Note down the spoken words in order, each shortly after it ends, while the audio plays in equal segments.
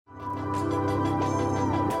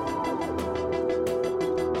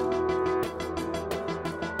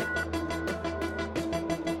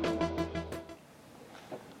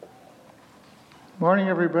Morning,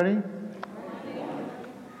 everybody.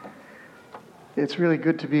 It's really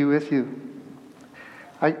good to be with you.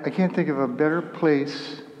 I can't think of a better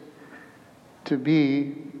place to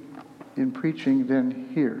be in preaching than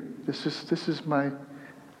here. This is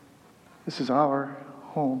our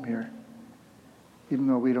home here, even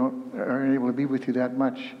though we aren't able to be with you that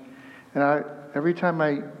much. And every time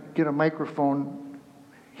I get a microphone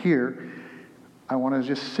here, I want to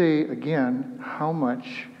just say again how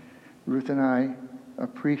much Ruth and I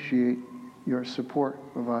appreciate your support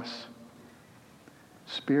of us.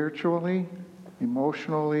 Spiritually,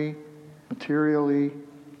 emotionally, materially.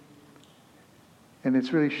 And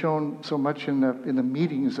it's really shown so much in the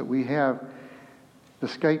meetings that we have, the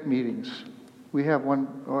Skype meetings. We have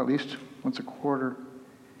one, or at least once a quarter.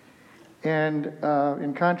 And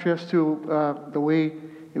in contrast to the way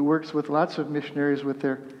it works with lots of missionaries with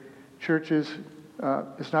their churches,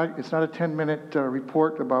 it's not a 10-minute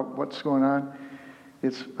report about what's going on.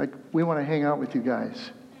 It's like we want to hang out with you guys.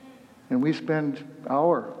 And we spend an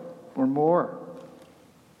hour or more.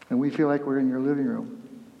 And we feel like we're in your living room.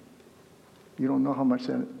 You don't know how much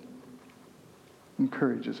that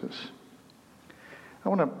encourages us. I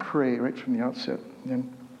want to pray right from the outset, and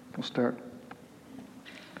then we'll start.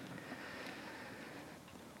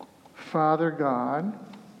 Father God,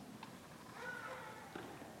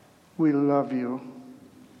 we love you.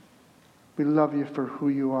 We love you for who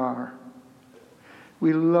you are.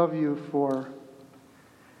 We love you for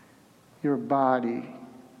your body,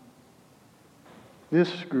 this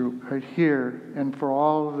group right here, and for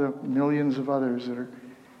all of the millions of others that are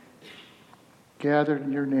gathered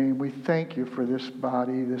in your name. We thank you for this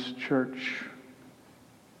body, this church.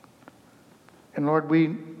 And Lord, we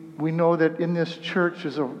know that in this church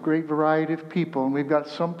is a great variety of people, and we've got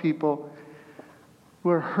some people who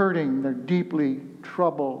are hurting, they're deeply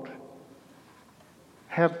troubled,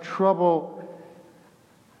 have trouble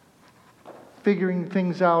figuring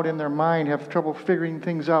things out in their mind, have trouble figuring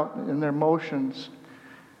things out in their emotions.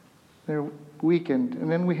 They're weakened.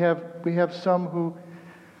 And then we have some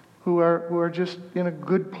who are just in a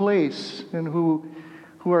good place and who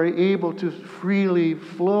are able to freely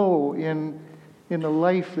flow in the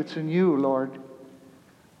life that's in you, Lord.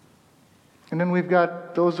 And then we've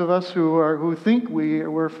got those of us who think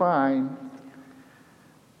we're fine,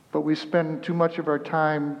 but we spend too much of our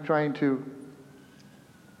time trying to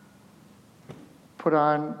put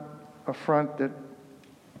on a front that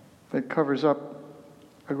covers up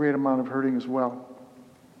a great amount of hurting as well.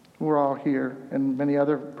 We're all here, and many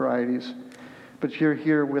other varieties, but you're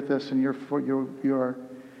here with us, and you're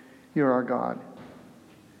our God.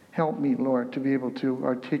 Help me, Lord, to be able to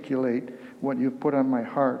articulate what you've put on my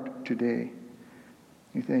heart today.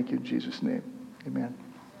 We thank you in Jesus' name. Amen.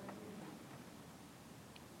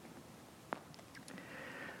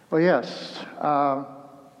 Well, yes.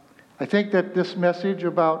 I think that this message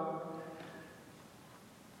about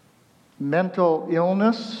mental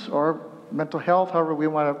illness or mental health, however we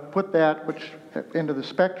want to put that, which into the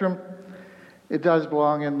spectrum, it does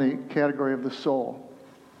belong in the category of the soul.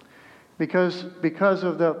 Because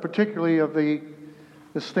of particularly of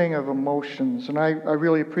this thing of emotions. And I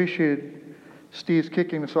really appreciated Steve's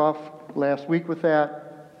kicking us off last week with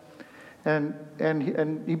that. And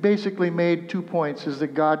he basically made 2 points, is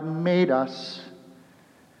that God made us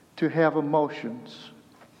to have emotions.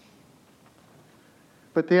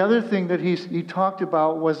 But the other thing that he talked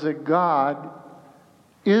about was that God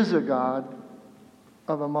is a God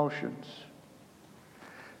of emotions.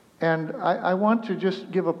 And I want to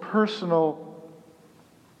just give a personal,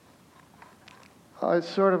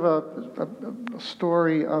 sort of a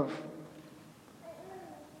story of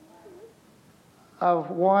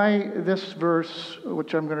why this verse,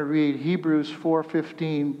 which I'm going to read, Hebrews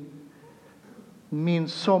 4:15,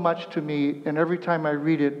 means so much to me, and every time I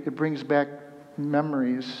read it, it brings back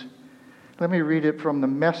memories. Let me read it from the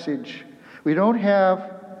Message. We don't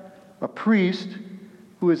have a priest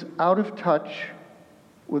who is out of touch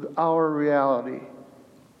with our reality.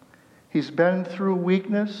 He's been through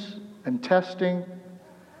weakness and testing,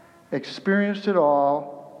 experienced it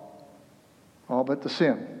all but the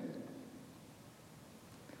sin.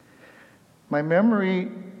 My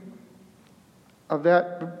memory of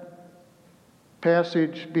that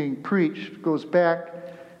passage being preached goes back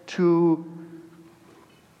to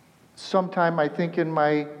sometime, I think, in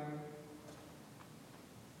my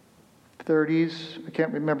 30s. I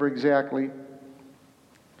can't remember exactly.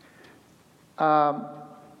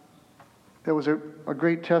 There was a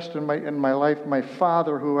great test in my life. My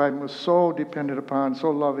father, who I was so dependent upon, so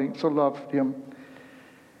loved him,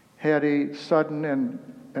 had a sudden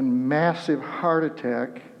and massive heart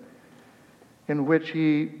attack in which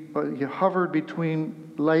he hovered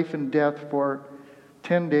between life and death for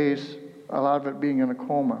 10 days, a lot of it being in a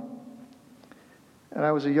coma. And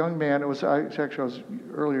I was a young man. I was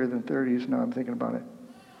earlier than 30s now, I'm thinking about it.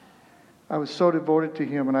 I was so devoted to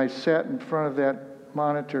him, and I sat in front of that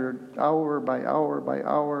monitor hour by hour by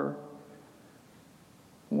hour,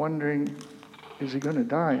 wondering, is he going to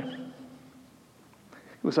die?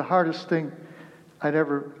 It was the hardest thing I'd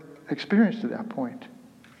ever experienced at that point.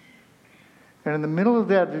 And in the middle of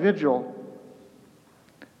that vigil,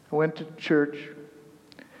 I went to church,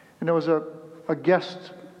 and there was a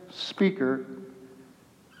guest speaker,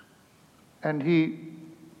 and he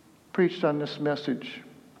preached on this message.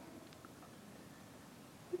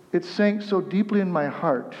 It sank so deeply in my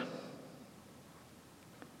heart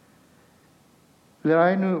that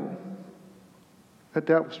I knew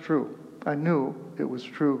that was true. I knew it was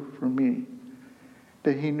true for me,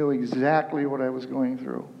 that he knew exactly what I was going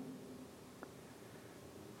through.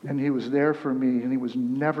 And he was there for me, and he was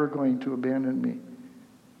never going to abandon me.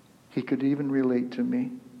 He could even relate to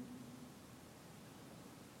me.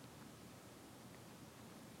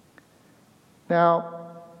 Now,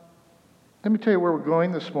 let me tell you where we're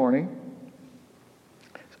going this morning.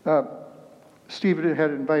 Steve had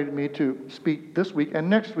invited me to speak this week and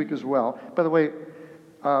next week as well. By the way,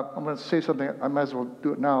 I'm going to say something. I might as well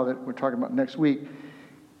do it now that we're talking about next week.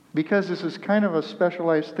 Because this is kind of a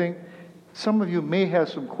specialized thing, some of you may have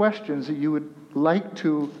some questions that you would like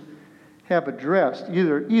to have addressed,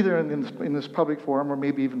 either in this public forum or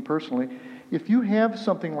maybe even personally. If you have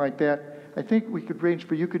something like that, I think we could arrange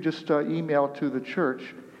for you could just email to the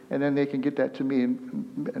church, and then they can get that to me,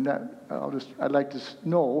 and that I'd like to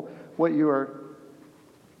know what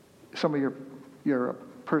some of your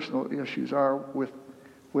personal issues are with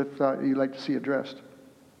you'd like to see addressed.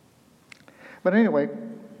 But anyway,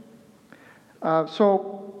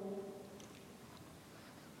 so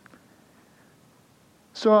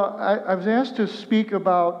I was asked to speak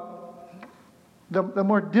about the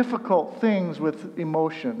more difficult things with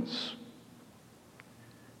emotions.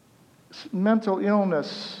 Mental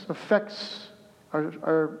illness affects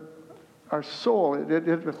our soul.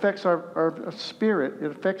 It affects our spirit.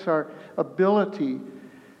 It affects our ability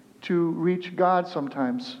to reach God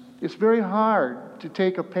sometimes. It's very hard to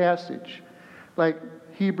take a passage like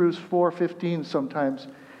Hebrews 4:15 sometimes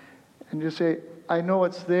and just say, I know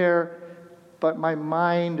it's there, but my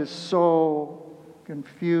mind is so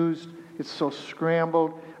confused. It's so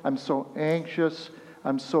scrambled. I'm so anxious.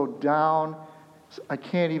 I'm so down. I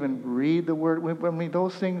can't even read the word. I mean,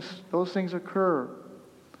 those things occur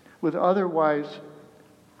with otherwise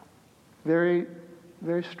very,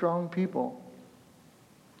 very strong people.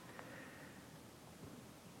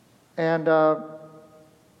 And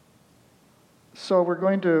so we're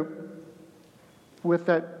going to, with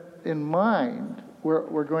that in mind,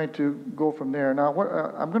 we're going to go from there. Now,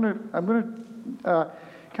 I'm going to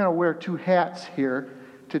kind of wear two hats here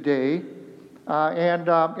today, and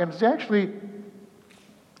it's actually.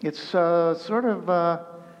 It's sort of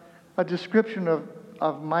a description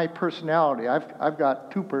of my personality. I've got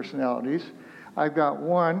two personalities. I've got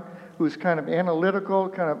one who's kind of analytical,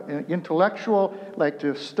 kind of intellectual, like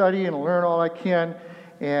to study and learn all I can,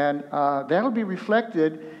 and that'll be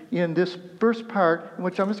reflected in this first part, in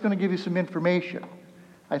which I'm just going to give you some information.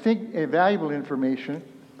 I think valuable information,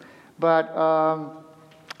 but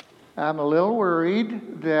I'm a little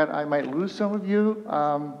worried that I might lose some of you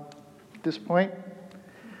at this point.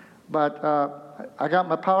 But I got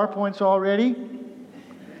my PowerPoints all ready,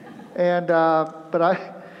 and but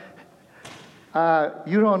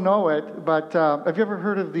you don't know it. But have you ever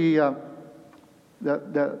heard of the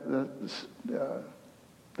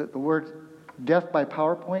word death by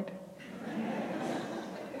PowerPoint?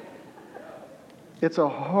 It's a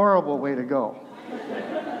horrible way to go.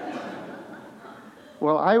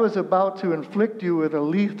 Well, I was about to inflict you with a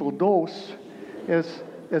lethal dose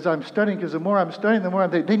as I'm studying, because the more I'm studying, the more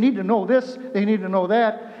they need to know this, they need to know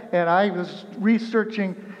that. And I was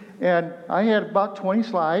researching, and I had about 20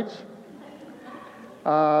 slides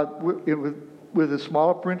with as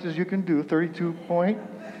small a print as you can do, 32 point.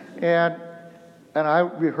 And I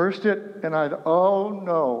rehearsed it, and I thought, oh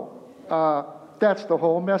no, that's the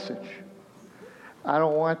whole message. I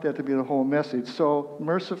don't want that to be the whole message. So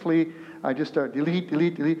mercifully, I just started delete.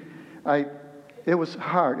 It was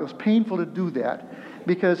hard. It was painful to do that,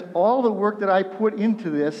 because all the work that I put into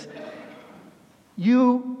this,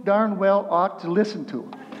 you darn well ought to listen to.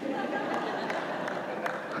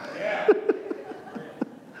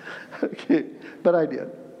 Okay, but I did.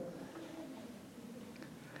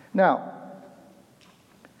 Now,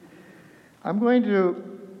 I'm going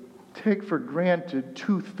to take for granted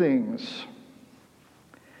two things.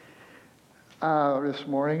 this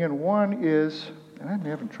morning, and one is, and I'm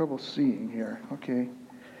having trouble seeing here. Okay,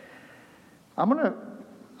 I'm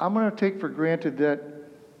gonna take for granted that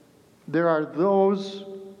there are those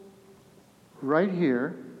right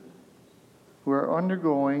here who are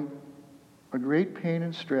undergoing a great pain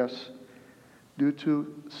and stress due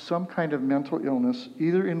to some kind of mental illness,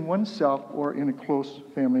 either in oneself or in a close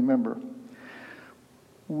family member.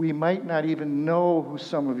 We might not even know who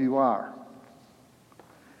some of you are,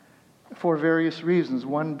 for various reasons.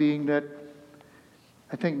 One being that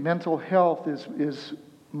I think mental health is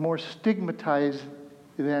more stigmatized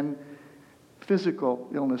than physical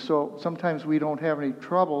illness. So sometimes we don't have any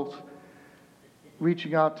troubles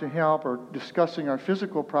reaching out to help or discussing our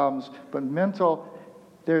physical problems, but mental,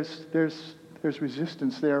 there's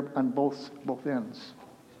resistance there on both ends.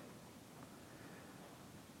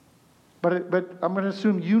 But I'm going to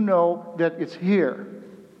assume you know that it's here.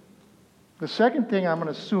 The second thing I'm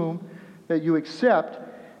going to assume that you accept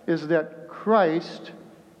is that Christ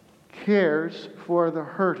cares for the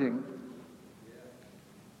hurting.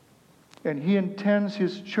 And He intends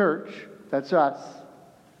His church, that's us,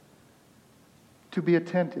 to be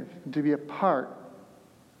attentive and to be a part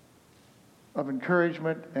of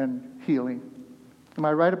encouragement and healing. Am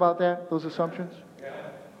I right about that, those assumptions?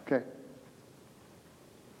 Yeah. Okay.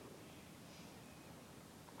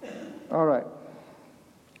 All right.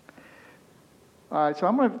 All right,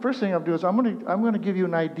 so first thing I'm going to do is I'm going to give you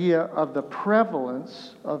an idea of the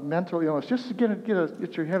prevalence of mental illness, just to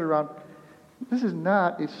get your head around. This is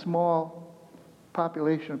not a small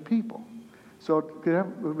population of people. So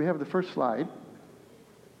we have the first slide.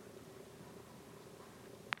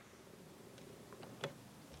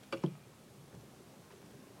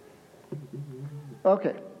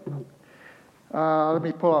 Okay. Let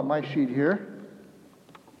me pull out my sheet here.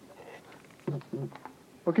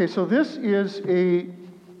 Okay, so these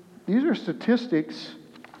are statistics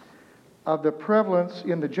of the prevalence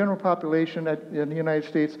in the general population in the United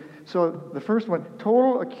States. So the first one,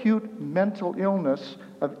 total acute mental illness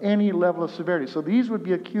of any level of severity. So these would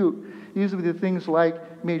be acute. These would be the things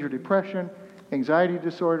like major depression, anxiety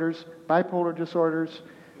disorders, bipolar disorders,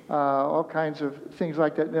 all kinds of things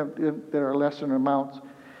like that that are lesser in amounts.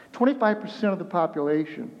 25% of the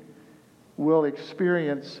population will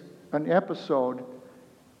experience an episode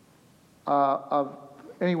of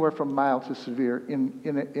anywhere from mild to severe in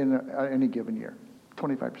any given year.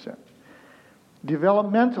 25%.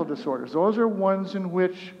 Developmental disorders. Those are ones in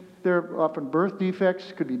which there are often birth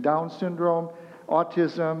defects, could be Down syndrome,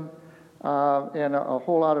 autism, and a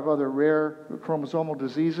whole lot of other rare chromosomal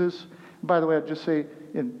diseases. By the way, I'd just say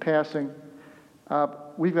in passing,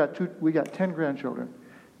 we got 10 grandchildren.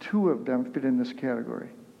 2 of them fit in this category.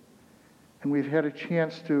 And we've had a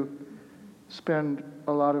chance to spend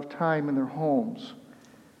a lot of time in their homes.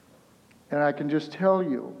 And I can just tell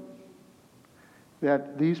you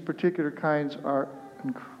that these particular kinds are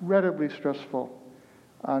incredibly stressful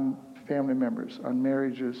on family members, on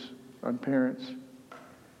marriages, on parents.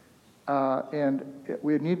 And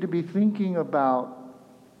we need to be thinking about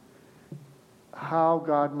how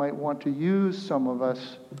God might want to use some of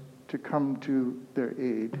us to come to their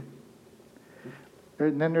aid.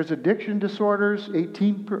 And then there's addiction disorders.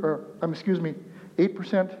 8%.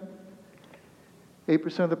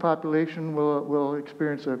 8% of the population will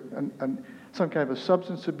experience some kind of a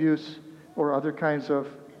substance abuse or other kinds of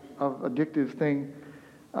addictive thing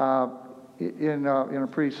in a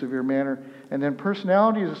pretty severe manner. And then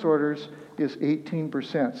personality disorders is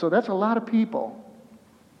 18%. So that's a lot of people.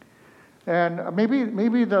 And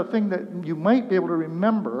maybe the thing that you might be able to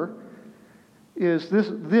remember is this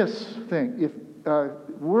thing. If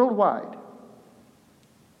worldwide,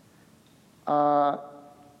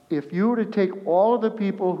 if you were to take all of the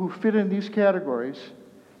people who fit in these categories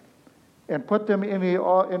and put them in a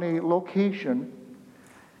location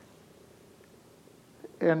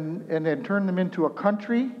and then turn them into a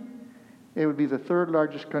country, it would be the 3rd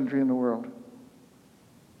largest country in the world.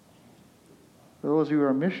 For those who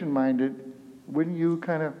are mission-minded, wouldn't you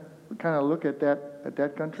kind of look at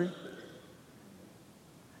that country?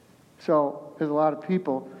 So there's a lot of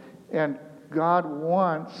people, and God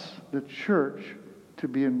wants the church to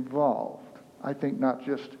be involved. I think not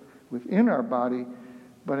just within our body,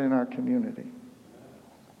 but in our community.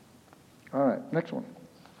 All right, next one.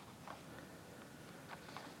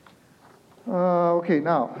 Okay,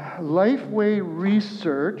 now, Lifeway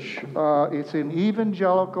Research, it's an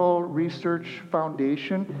evangelical research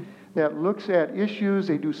foundation that looks at issues.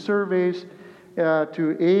 They do surveys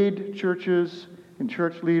to aid churches and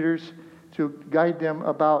church leaders to guide them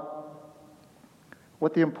about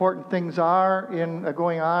what the important things are in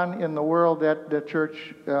going on in the world that the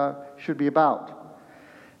church should be about.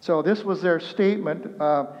 So this was their statement.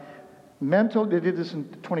 They did this in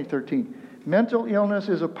 2013. Mental illness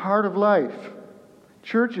is a part of life.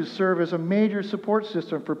 Churches serve as a major support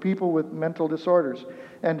system for people with mental disorders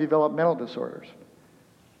and developmental disorders.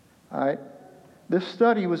 All right. This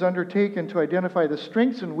study was undertaken to identify the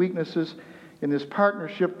strengths and weaknesses in this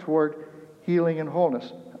partnership toward healing and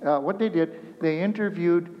wholeness. What they did, they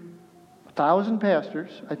interviewed 1,000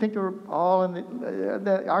 pastors. I think they were all in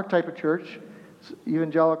our type of church,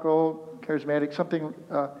 evangelical, charismatic, something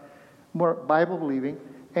more Bible-believing.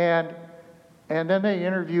 And then they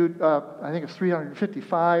interviewed, I think it's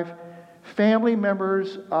 355 family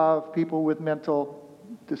members of people with mental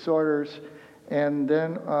disorders, and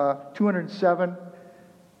then 207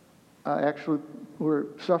 actually were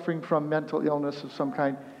suffering from mental illness of some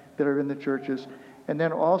kind that are in the churches. And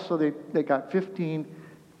then also they got 15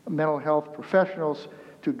 mental health professionals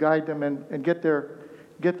to guide them and get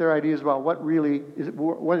their ideas about what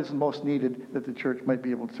is most needed that the church might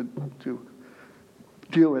be able to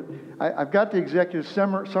deal with. I've got the executive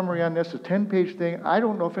summary on this, a 10-page thing. I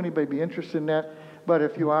don't know if anybody would be interested in that, but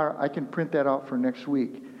if you are, I can print that out for next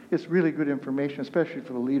week. It's really good information, especially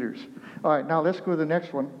for the leaders. All right, now let's go to the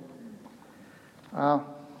next one. I'm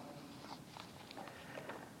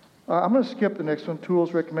going to skip the next one.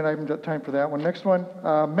 Tools recommend. I haven't got time for that one. Next one,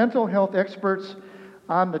 mental health experts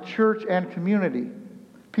on the church and community.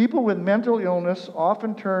 People with mental illness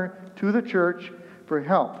often turn to the church for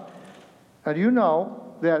help. Now, do you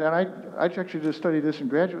know that, and I actually just studied this in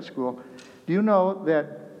graduate school, do you know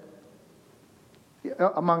that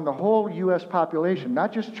among the whole U.S. population,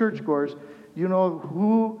 not just churchgoers, you know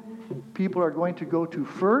who people are going to go to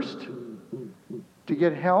first to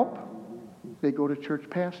get help? They go to church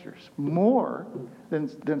pastors. More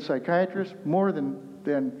than psychiatrists, more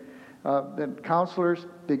than counselors,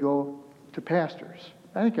 they go to pastors.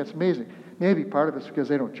 I think that's amazing. Maybe part of it's because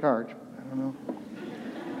they don't charge. I don't know.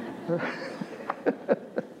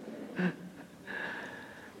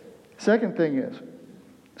 Second thing is,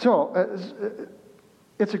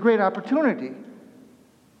 it's a great opportunity.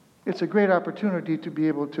 It's a great opportunity to be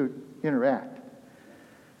able to interact.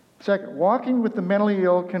 Second, walking with the mentally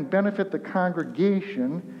ill can benefit the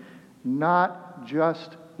congregation, not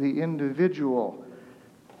just the individual.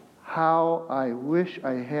 How I wish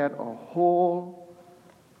I had a whole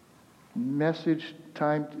message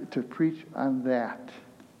time to preach on that.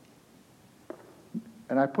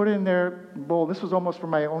 And I put in there bold. This was almost for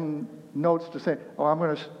my own notes to say, I'm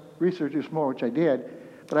going to research this more, which I did,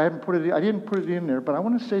 but I didn't put it in there. But I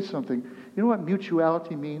want to say something. You know what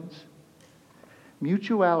mutuality means?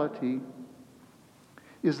 Mutuality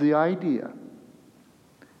is the idea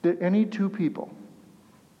that any two people,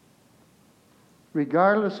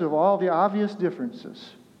 regardless of all the obvious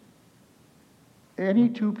differences, any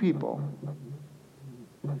two people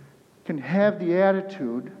can have the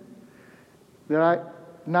attitude that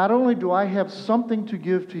not only do I have something to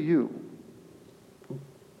give to you,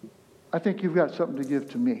 I think you've got something to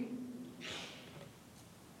give to me.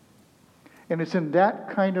 And it's in that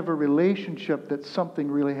kind of a relationship that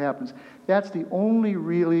something really happens. That's the only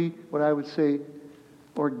really, what I would say,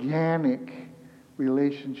 organic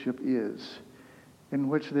relationship is, in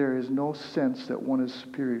which there is no sense that one is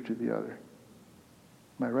superior to the other.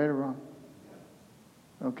 Am I right or wrong?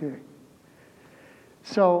 Okay.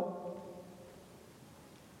 So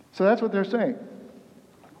that's what they're saying.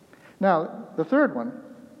 Now, the third one,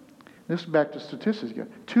 this is back to statistics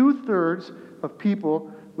again. 2/3 of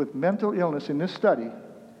people with mental illness in this study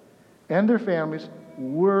and their families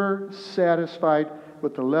were satisfied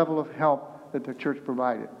with the level of help that the church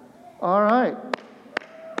provided. All right.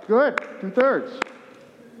 Good. 2/3.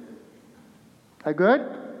 I good?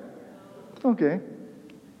 Okay.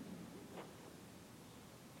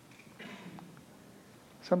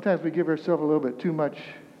 Sometimes we give ourselves a little bit too much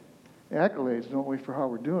accolades, don't we, for how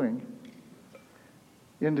we're doing,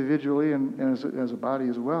 individually and as a body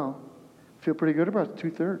as well. Feel pretty good about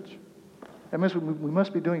 2/3. We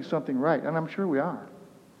must be doing something right, and I'm sure we are.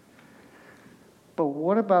 But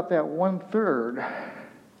what about that 1/3?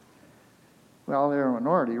 Well, they're a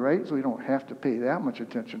minority, right? So we don't have to pay that much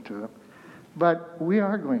attention to them. But we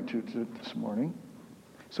are going to this morning.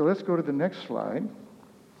 So let's go to the next slide.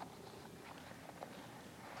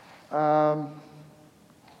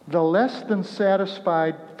 The less than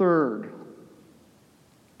satisfied third.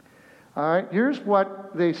 All right, here's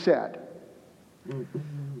what they said.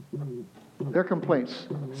 Their complaints.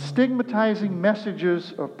 Stigmatizing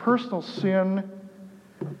messages of personal sin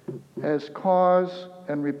as cause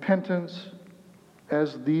and repentance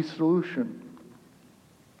as the solution.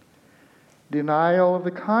 Denial of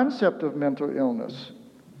the concept of mental illness.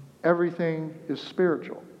 Everything is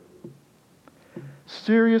spiritual.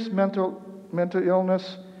 Serious mental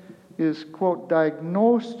illness is, quote,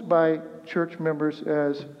 diagnosed by church members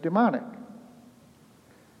as demonic.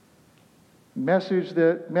 Messages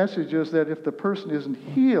that if the person isn't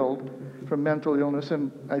healed from mental illness,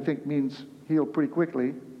 and I think means healed pretty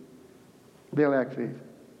quickly, they lack faith.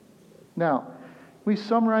 Now, we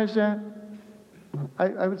summarize that.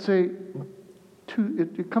 I would say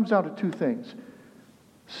it comes down to two things.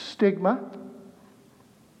 Stigma,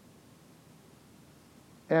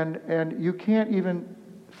 and you can't even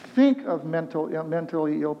think of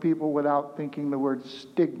mentally ill people without thinking the word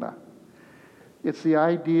stigma. It's the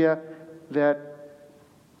idea that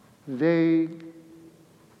they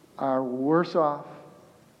are worse off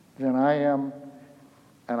than I am,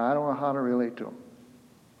 and I don't know how to relate to them.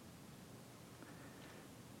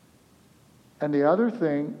 And the other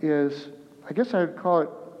thing is, I guess I would call it,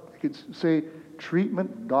 I could say,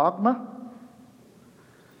 treatment dogma.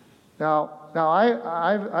 Now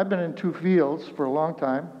I've been in two fields for a long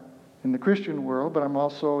time, in the Christian world, but I'm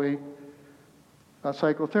also a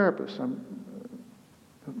psychotherapist.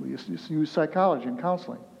 We use psychology and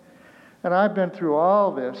counseling. And I've been through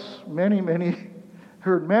all this,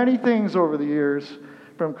 heard many things over the years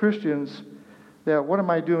from Christians that what am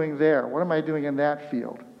I doing there? What am I doing in that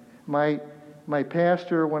field? My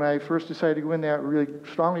pastor, when I first decided to go in that, really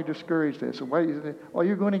strongly discouraged this. So all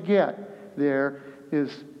you're going to get there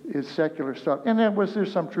is secular stuff. And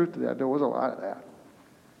there's some truth to that. There was a lot of that.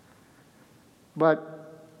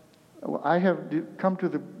 But I have come to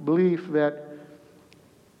the belief that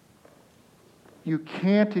you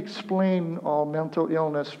can't explain all mental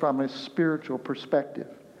illness from a spiritual perspective.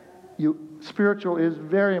 Spiritual is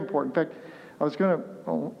very important. In fact, I was going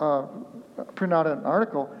to print out an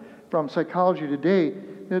article from Psychology Today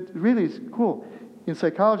that really is cool. In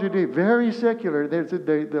Psychology Today, very secular,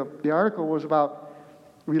 the article was about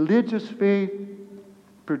religious faith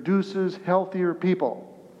produces healthier people.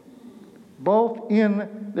 Both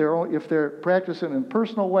in their own, if they're practicing in a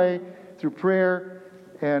personal way, through prayer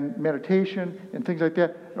and meditation and things like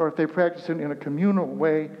that, or if they practice it in a communal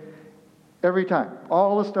way, every time.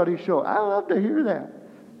 All the studies show. I love to hear that.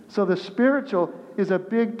 So the spiritual is a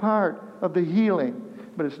big part of the healing,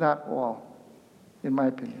 but it's not all, in my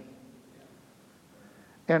opinion.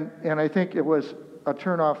 And I think it was a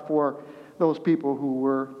turnoff for those people who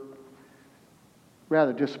were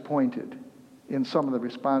rather disappointed in some of the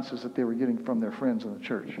responses that they were getting from their friends in the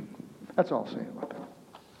church. That's all I'll say about that.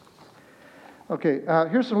 Okay,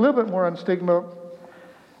 here's a little bit more on stigma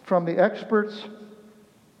from the experts.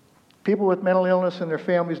 People with mental illness and their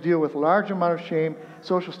families deal with a large amount of shame,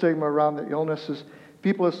 social stigma around the illnesses.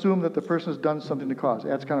 People assume that the person has done something to cause it.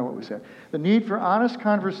 That's kind of what we said. The need for honest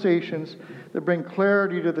conversations that bring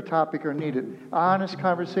clarity to the topic are needed. Honest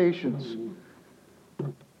conversations.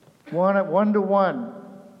 One-to-one.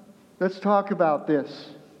 Let's talk about this.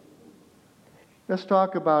 Let's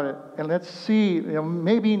talk about it. And let's see.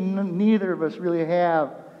 Maybe neither of us really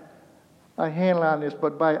have a handle on this,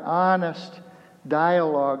 but by honest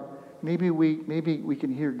dialogue, maybe we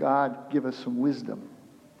can hear God give us some wisdom.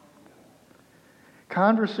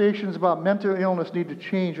 Conversations about mental illness need to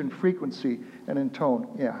change in frequency and in tone.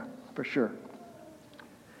 Yeah, for sure.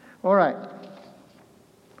 All right.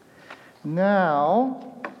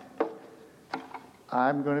 Now,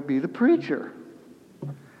 I'm going to be the preacher.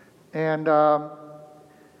 And, well,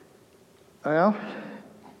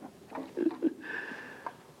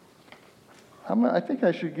 I think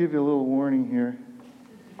I should give you a little warning here.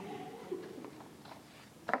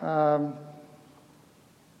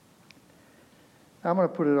 I'm going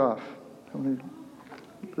to put it off. I'm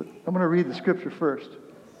going to read the scripture first,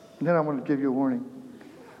 and then I'm going to give you a warning.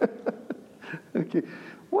 Okay.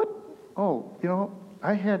 What? Oh,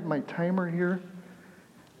 I had my timer here,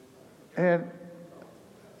 and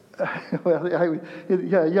well,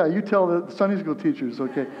 yeah. You tell the Sunday school teachers,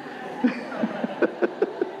 okay?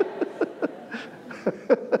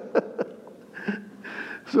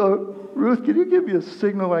 So, Ruth, can you give me a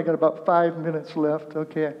signal when I got about 5 minutes left?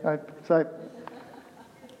 Okay.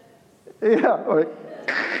 Yeah, all right.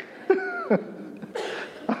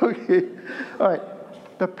 Okay. All right.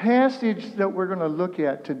 The passage that we're going to look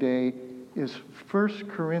at today is 1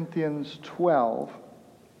 Corinthians 12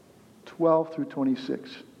 through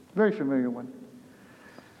 26. Very familiar one.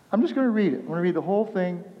 I'm just going to read it. I'm going to read the whole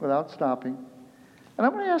thing without stopping. And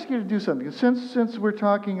I'm going to ask you to do something. Since we're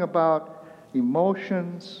talking about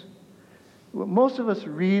emotions, most of us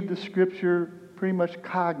read the scripture pretty much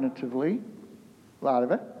cognitively, a lot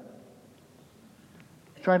of it.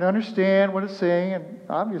 trying to understand what it's saying, and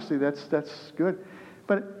obviously that's good.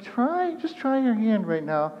 But just try your hand right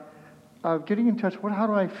now, getting in touch. How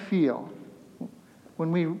do I feel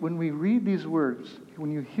when we read these words?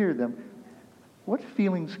 When you hear them, what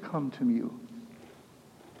feelings come to you?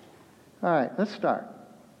 All right, let's start.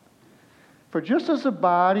 For just as the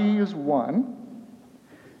body is one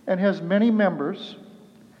and has many members,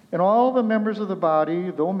 and all the members of the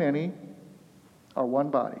body, though many, are one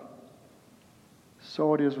body,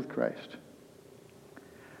 so it is with Christ.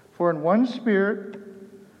 For in one Spirit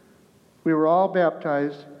we were all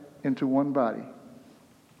baptized into one body.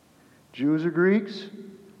 Jews or Greeks,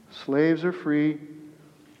 slaves or free,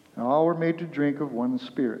 and all were made to drink of one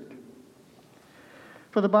Spirit.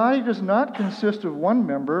 For the body does not consist of one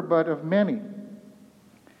member, but of many.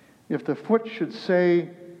 If the foot should say,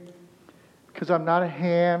 because I'm not a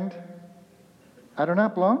hand, I do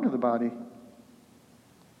not belong to the body,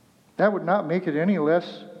 that would not make it any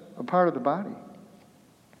less a part of the body.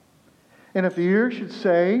 And if the ear should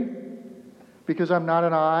say, because I'm not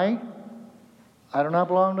an eye, I do not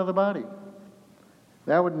belong to the body,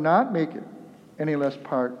 that would not make it any less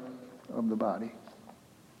part of the body.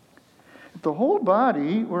 If the whole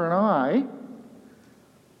body were an eye,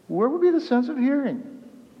 where would be the sense of hearing?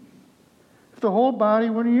 If the whole body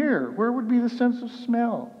were an ear, where would be the sense of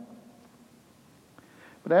smell?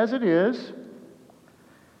 But as it is,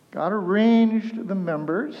 God arranged the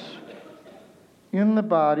members in the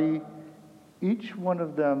body, each one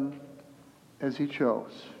of them as He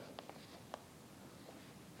chose.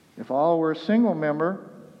 If all were a single member,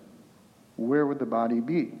 where would the body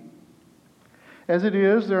be? As it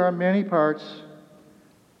is, there are many parts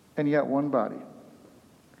and yet one body.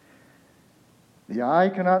 The eye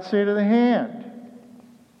cannot say to the hand,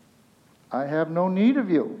 I have no need of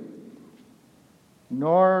you.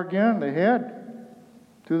 Nor again the head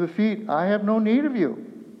to the feet, I have no need of you.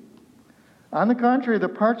 On the contrary, the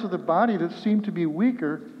parts of the body that seem to be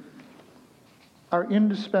weaker are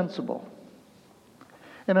indispensable.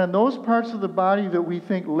 And on those parts of the body that we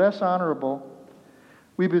think less honorable,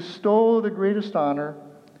 we bestow the greatest honor,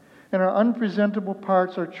 and our unpresentable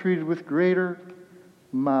parts are treated with greater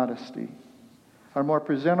modesty. Our more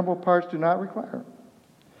presentable parts do not require.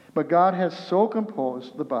 But God has so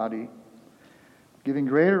composed the body, giving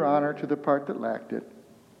greater honor to the part that lacked it,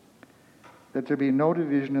 that there be no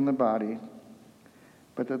division in the body,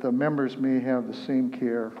 but that the members may have the same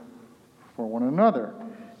care for one another.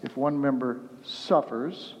 If one member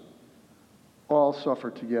suffers, all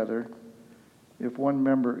suffer together. If one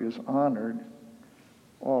member is honored,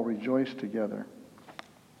 all rejoice together.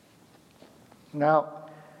 Now,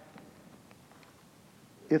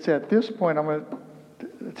 it's at this point I'm going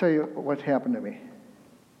to tell you what happened to me.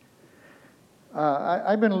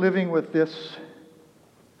 I've been living with this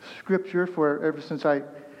scripture ever since I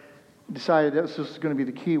decided this was going to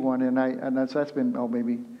be the key one, and that's been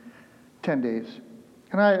maybe 10 days.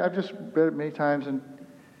 And I've just read it many times and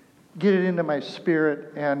get it into my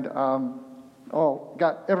spirit, and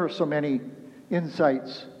got ever so many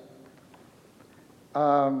insights.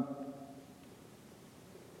 And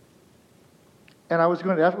that was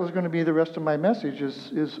going to be the rest of my message,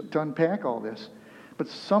 is to unpack all this. But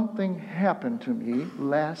something happened to me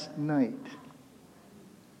last night.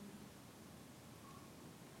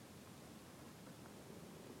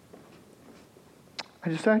 I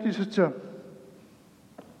decided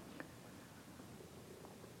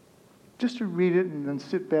just to read it and then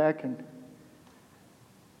sit back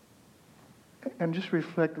and just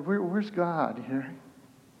reflect, where's God here?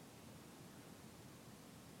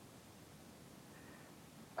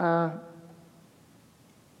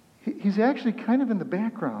 He's actually kind of in the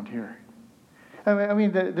background here.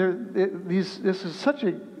 This is such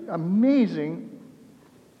an amazing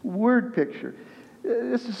word picture.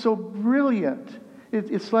 This is so brilliant.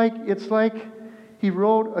 It's like he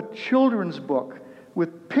wrote a children's book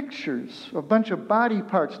with pictures, a bunch of body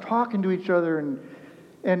parts talking to each other, and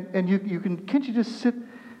can't you just sit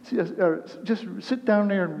down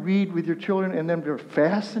there and read with your children, and then they're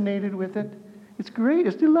fascinated with it? It's great.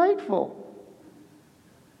 It's delightful.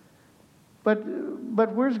 But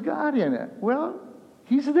where's God in it? Well,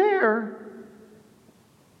 He's there,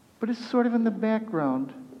 but it's sort of in the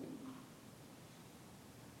background.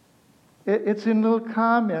 It's in little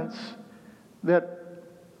comments that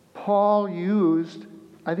Paul used,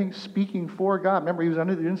 I think, speaking for God. Remember, he was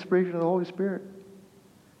under the inspiration of the Holy Spirit.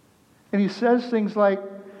 And he says things like,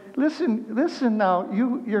 listen now,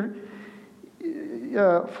 you're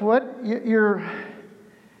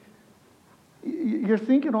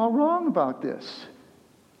thinking all wrong about this.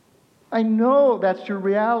 I know that's your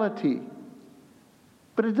reality,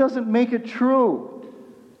 but it doesn't make it true.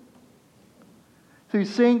 So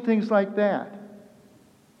he's saying things like that.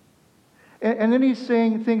 And then he's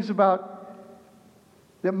saying things about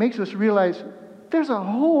that makes us realize there's a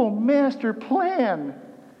whole master plan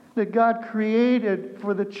that God created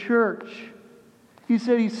for the church. He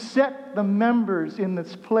said he set the members in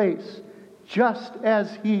this place just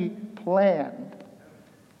as he planned.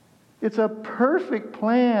 It's a perfect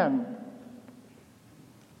plan.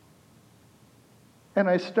 And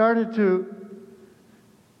I started to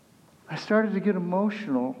get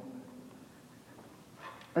emotional.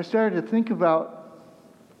 I started to think about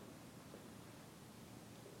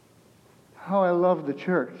how I love the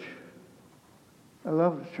church. I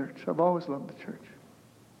love the church. I've always loved the church.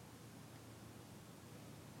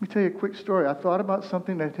 Let me tell you a quick story. I thought about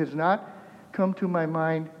something that has not come to my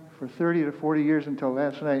mind for 30 to 40 years until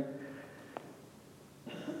last night.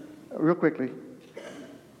 Real quickly.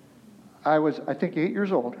 I was, I think, 8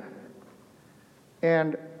 years old.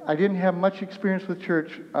 And I didn't have much experience with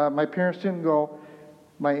church. My parents didn't go.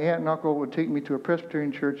 My aunt and uncle would take me to a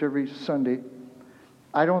Presbyterian church every Sunday.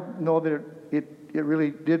 I don't know that it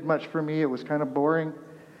really did much for me. It was kind of boring.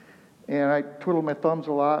 And I twiddled my thumbs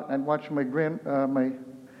a lot. I'd watch my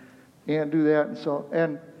aunt do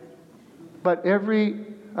that. But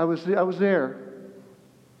I was there.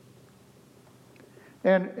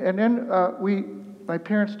 And then my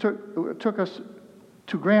parents took us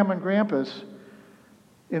to Grandma and Grandpa's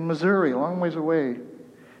in Missouri, a long ways away.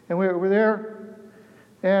 And we were there,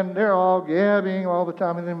 and they're all gabbing all the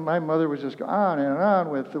time. And then my mother was just going on and on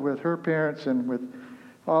with her parents and with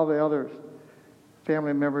all the other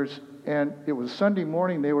family members. And it was Sunday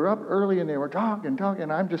morning. They were up early, and they were talking.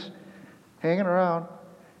 And I'm just hanging around.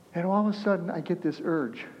 And all of a sudden, I get this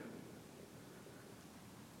urge.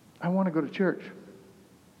 I want to go to church.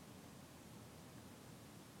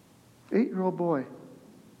 8-year-old boy,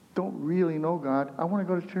 don't really know God. I want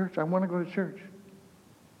to go to church. I want to go to church.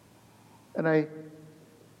 And I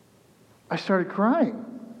started crying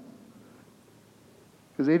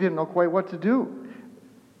because they didn't know quite what to do.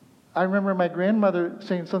 I remember my grandmother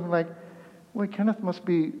saying something like, "Well, Kenneth must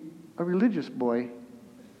be a religious boy."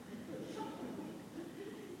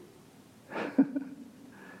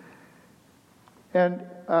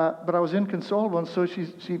 But I was inconsolable, and so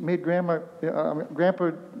she made Grandpa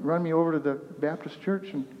run me over to the Baptist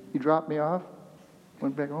church, and he dropped me off,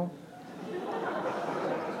 went back home.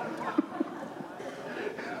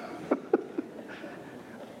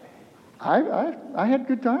 I had a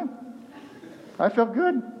good time. I felt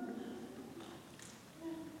good.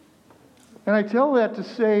 And I tell that to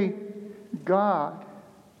say, God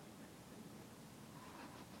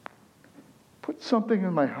put something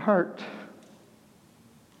in my heart.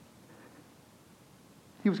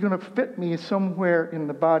 He was going to fit me somewhere in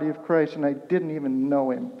the body of Christ, and I didn't even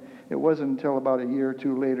know him. It wasn't until about a year or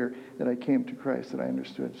two later that I came to Christ that I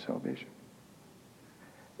understood salvation.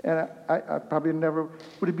 And I probably never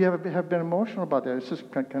would have been emotional about that. It's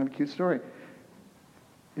just kind of a cute story.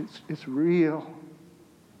 It's real.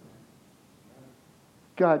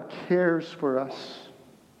 God cares for us.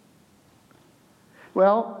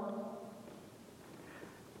 Well,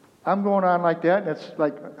 I'm going on like that, and it's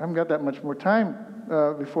like I haven't got that much more time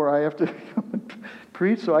before I have to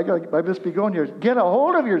preach, so I just be going here. Get a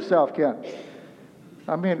hold of yourself, Ken.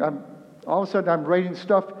 I mean, all of a sudden I'm writing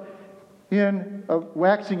stuff in,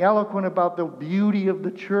 waxing eloquent about the beauty of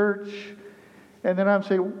the church, and then I'm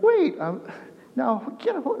saying, wait a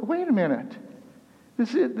minute.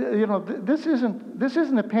 This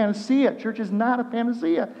isn't a panacea. Church is not a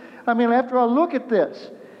panacea. I mean, after all, look at this.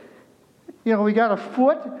 We got a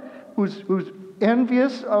foot who's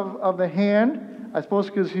envious of the hand. I suppose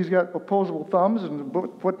because he's got opposable thumbs and the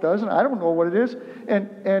foot doesn't. I don't know what it is.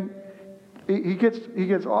 And he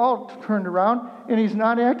gets all turned around, and he's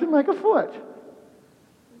not acting like a foot.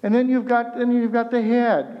 And then you've got the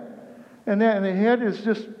head, and the head is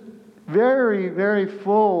just very, very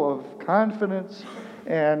full of confidence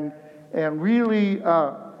and really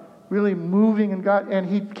moving in God. And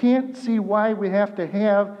he can't see why we have to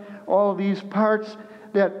have all these parts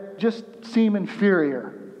that just seem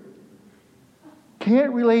inferior.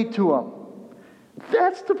 Can't relate to them.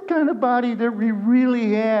 That's the kind of body that we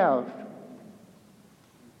really have.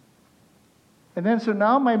 And then so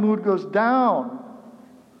now my mood goes down.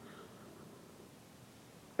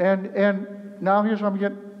 And now here's where I'm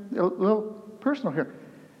getting a little personal here.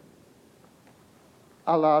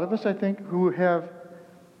 A lot of us, I think, who have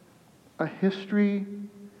a history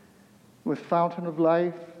with Fountain of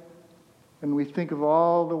Life, and we think of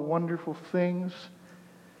all the wonderful things.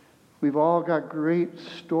 We've all got great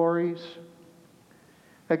stories.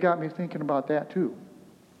 That got me thinking about that too.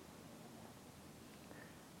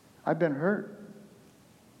 I've been hurt.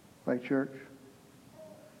 like church.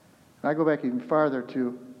 And I go back even farther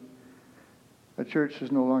to a church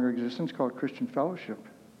that no longer exists. It's called Christian Fellowship.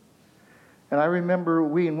 And I remember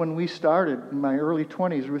when we started in my early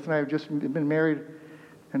 20s, Ruth and I have just been married,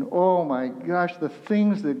 and oh my gosh, the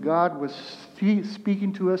things that God was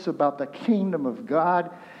speaking to us about the kingdom of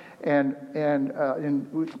God, and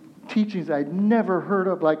in teachings I'd never heard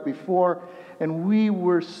of like before, and we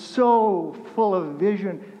were so full of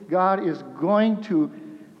vision. God is going to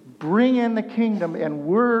bring in the kingdom, and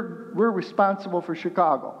we're responsible for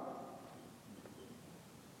Chicago.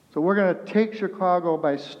 So we're going to take Chicago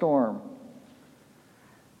by storm.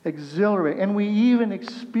 Exhilarate. And we even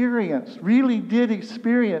really did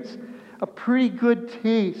experience a pretty good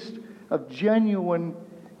taste of genuine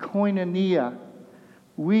koinonia.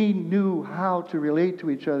 We knew how to relate to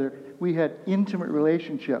each other. We had intimate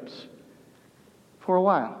relationships for a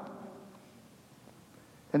while.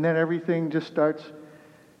 And then everything just starts,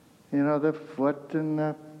 the foot and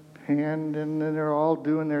the hand, and then they're all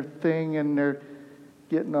doing their thing, and they're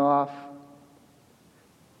getting off.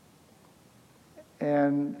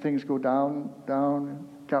 And things go down,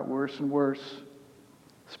 got worse and worse.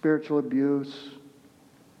 Spiritual abuse,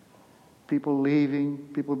 people leaving,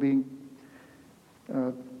 people being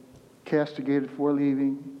castigated for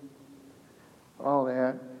leaving, all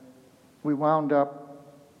that. We wound up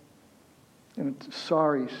in a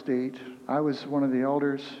sorry state. I was one of the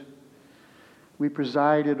elders. We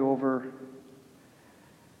presided over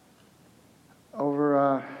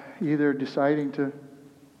either deciding to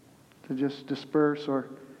just disperse, or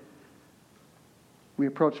we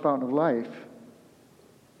approached Fountain of Life,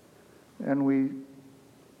 and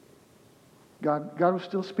God was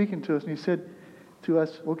still speaking to us, and He said to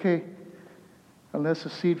us, okay, unless a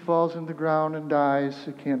seed falls in the ground and dies,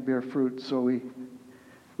 it can't bear fruit. So we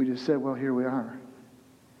just said, well, here we are.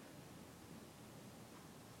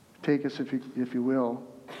 Take us if you will.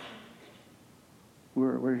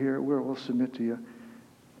 We're here. We'll submit to you.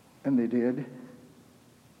 And they did.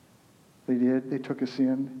 They did. They took us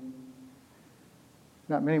in.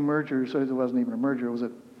 Not many mergers. It wasn't even a merger.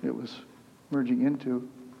 It was merging into.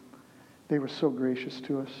 They were so gracious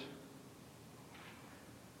to us.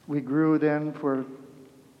 We grew then for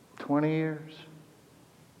 20 years.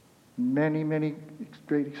 Many, many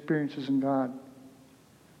great experiences in God.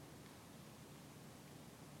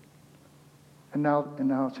 And now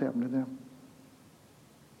it's happened to them.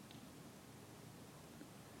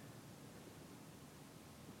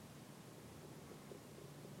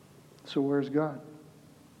 So where's God?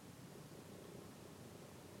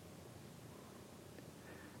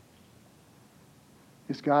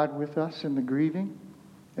 Is God with us in the grieving?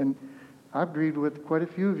 And I've grieved with quite a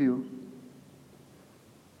few of you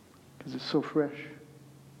because it's so fresh.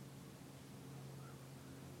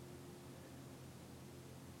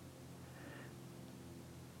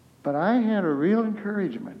 But I had a real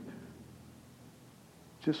encouragement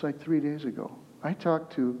just like 3 days ago. I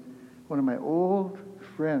talked to one of my old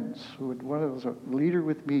friends who was a leader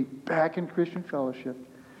with me back in Christian Fellowship,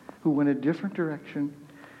 who went a different direction.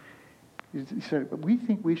 He said, we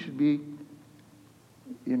think we should be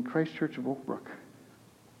in Christ Church of Oak Brook.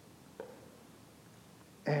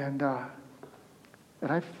 And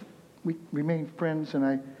we remained friends,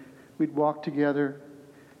 and we'd walk together,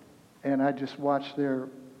 and I just watched their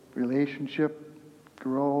relationship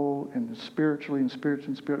grow, and spiritually,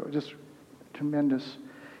 just tremendous.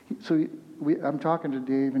 I'm talking to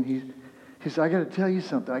Dave, and he said, I got to tell you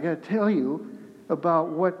something. I got to tell you about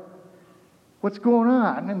what's going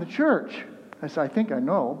on in the church. I said, I think I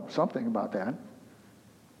know something about that.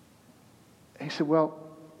 He said, well,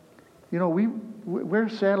 we're a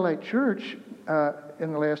satellite church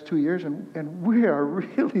in the last 2 years, and we are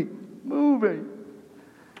really moving.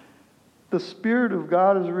 The Spirit of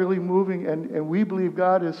God is really moving, and we believe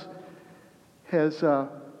God has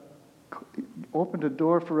opened a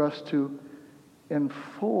door for us to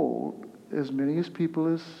enfold as many as people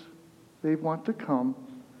as they want to come.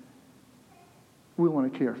 We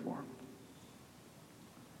want to care for them.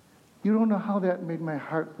 You don't know how that made my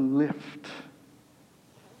heart lift.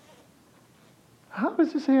 How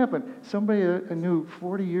does this happen? Somebody I knew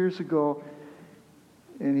 40 years ago,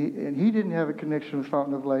 and he didn't have a connection with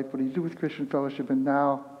Fountain of Life, but he did with Christian Fellowship, and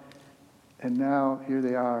now here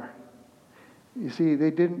they are. You see,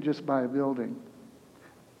 they didn't just buy a building.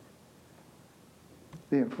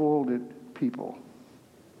 They enfolded people.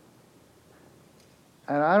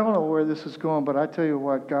 And I don't know where this is going, but I tell you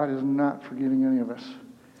what, God is not forgetting any of us.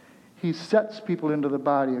 He sets people into the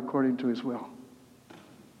body according to His will.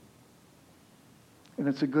 And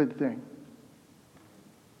it's a good thing.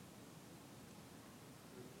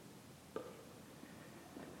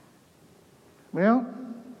 Well,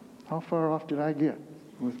 how far off did I get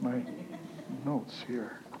with my notes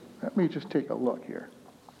here? Let me just take a look here.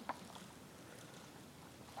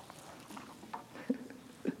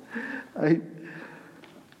 I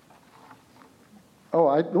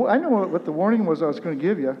know what the warning was I was going to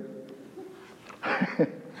give you.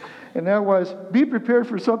 And that was, be prepared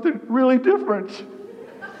for something really different.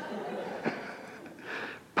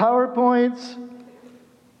 PowerPoints,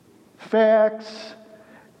 facts,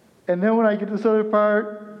 and then when I get to this other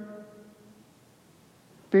part,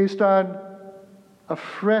 based on a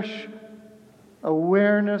fresh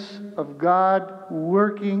awareness of God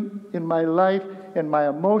working in my life, and my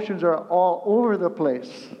emotions are all over the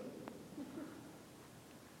place.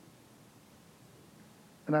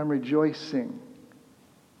 And I'm rejoicing.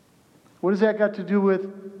 What has that got to do with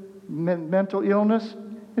mental illness?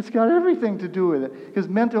 It's got everything to do with it. Because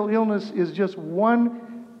mental illness is just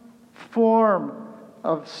one form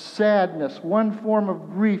of sadness, one form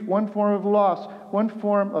of grief, one form of loss, one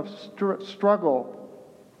form of struggle.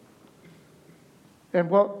 And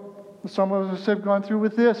what some of us have gone through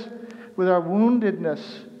with this, with our woundedness.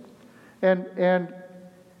 And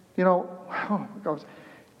you know,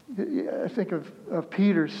 I think of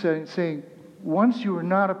Peter saying, once you were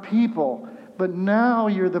not a people, but now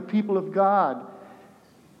you're the people of God.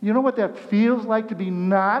 You know what that feels like to be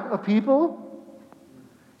not a people?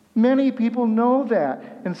 Many people know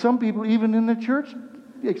that. And some people, even in the church,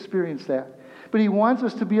 experience that. But he wants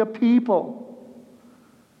us to be a people.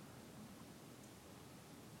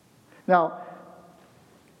 Now,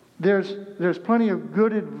 there's plenty of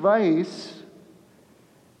good advice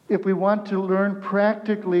if we want to learn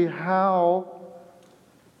practically how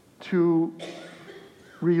to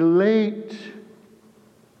relate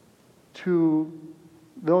to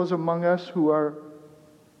those among us who are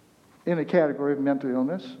in a category of mental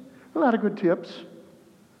illness. A lot of good tips.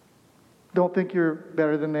 Don't think you're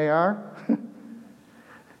better than they are.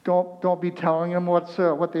 Don't be telling them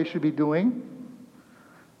what they should be doing,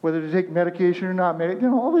 whether to take medication or not.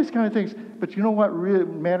 All these kind of things. But you know what really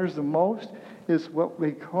matters the most is what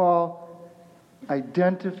we call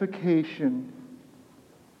identification.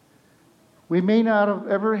 We may not have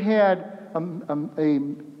ever had a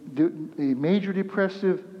major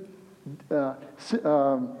depressive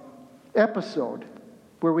episode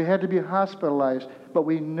where we had to be hospitalized, but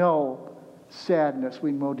we know sadness,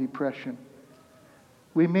 we know depression.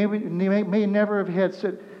 We may never have had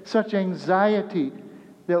such anxiety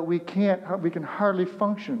that we can hardly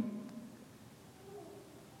function.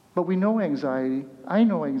 But we know anxiety. I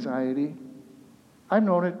know anxiety. I've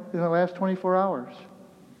known it in the last 24 hours.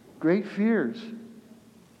 Great fears.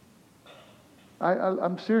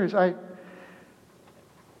 I'm serious. I've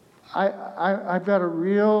got a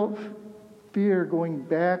real fear going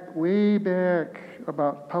back, way back,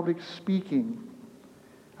 about public speaking.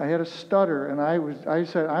 I had a stutter, and I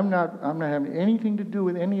said, I'm not having anything to do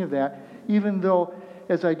with any of that, even though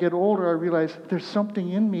as I get older, I realize there's something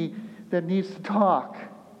in me that needs to talk.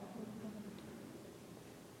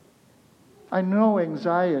 I know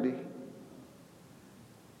anxiety.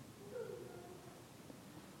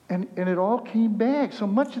 And it all came back. So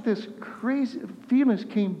much of this crazy feelings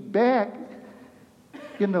came back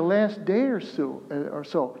in the last day or so.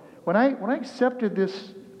 When I accepted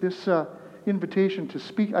this invitation to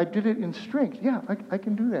speak, I did it in strength. Yeah, I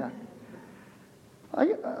can do that.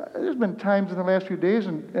 There's been times in the last few days,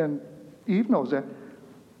 and Eve knows that,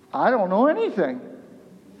 I don't know anything.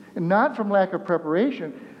 And not from lack of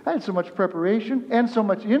preparation. I had so much preparation and so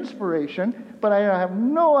much inspiration, but I have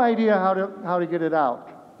no idea how to get it out.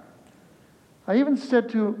 I even said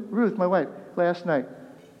to Ruth, my wife, last night,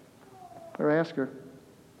 or asked her,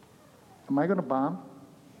 am I going to bomb?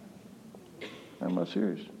 I'm not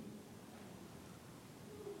serious.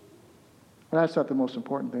 But that's not the most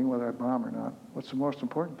important thing, whether I bomb or not. What's the most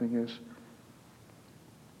important thing is,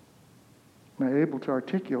 am I able to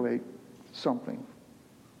articulate something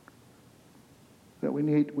that we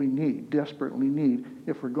desperately need,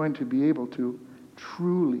 if we're going to be able to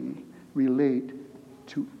truly relate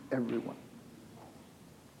to everyone.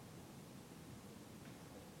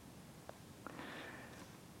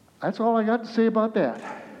 That's all I got to say about that.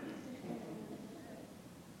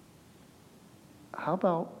 How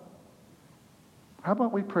about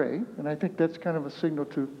we pray? And I think that's kind of a signal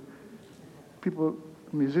to people,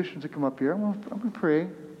 musicians that come up here. I'm going to pray.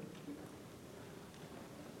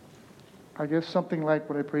 I guess something like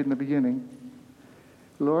what I prayed in the beginning.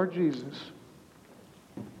 Lord Jesus,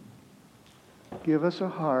 give us a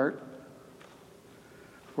heart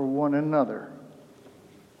for one another.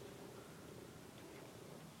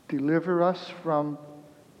 Deliver us from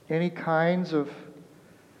any kinds of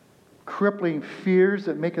crippling fears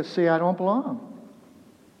that make us say, I don't belong.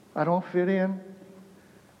 I don't fit in.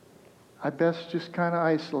 I best just kind of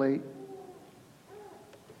isolate.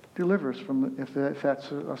 Deliver us from, if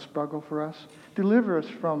that's a struggle for us. Deliver us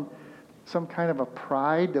from some kind of a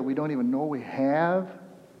pride that we don't even know we have,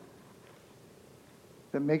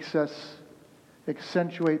 that makes us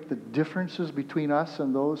accentuate the differences between us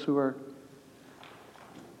and those who are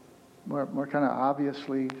more kind of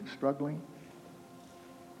obviously struggling.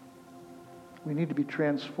 We need to be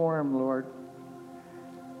transformed, Lord,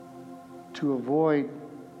 to avoid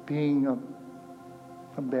being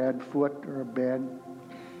a bad foot or a bad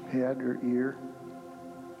head or ear.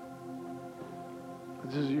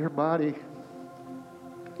 This is your body.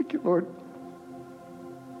 Thank you, Lord.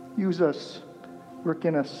 Use us. Work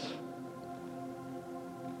in us.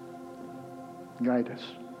 Guide us.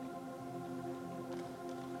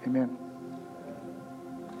 Amen.